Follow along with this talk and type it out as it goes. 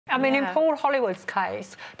I mean, in Paul Hollywood's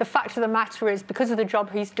case, the fact of the matter is, because of the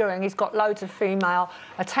job he's doing, he's got loads of female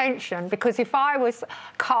attention. Because if I was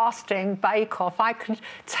casting Bake Off, I could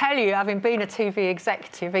tell you, having been a TV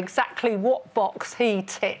executive, exactly what box he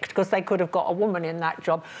ticked, because they could have got a woman in that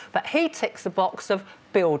job. But he ticks the box of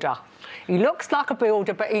builder. He looks like a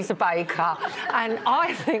builder, but he's a baker. And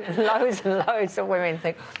I think loads and loads of women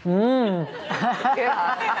think, yeah.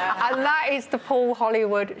 And that is the Paul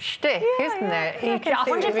Hollywood shtick, isn't it? He just I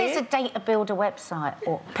wonder if there's a date a builder website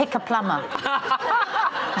or pick a plumber.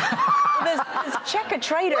 there's check a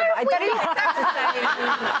trader. I don't think that's the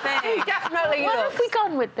same thing. Definitely. Where have we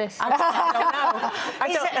gone with this? I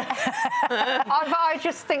don't know. I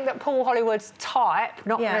just think that Paul Hollywood's type,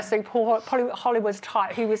 not necessarily Paul Hollywood's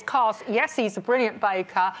type, he was cast. Yes, he's a brilliant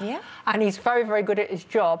baker, and he's very, very good at his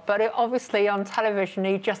job. But obviously on television,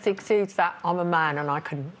 he just exudes that I'm a man and I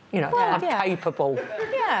can, you know, I'm capable.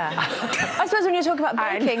 Yeah. I suppose when you're talking about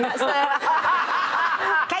baking, that's the.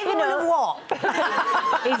 Capable of what?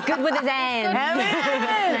 He's good with his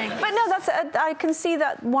hands. But no, that's I can see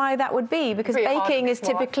that why that would be, because baking is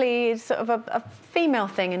typically sort of a female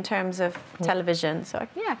thing in terms of television. So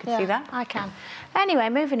yeah, I can see that. I can. Anyway,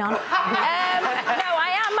 moving on. No,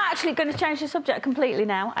 I am actually going to change the subject completely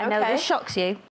now. I know this shocks you.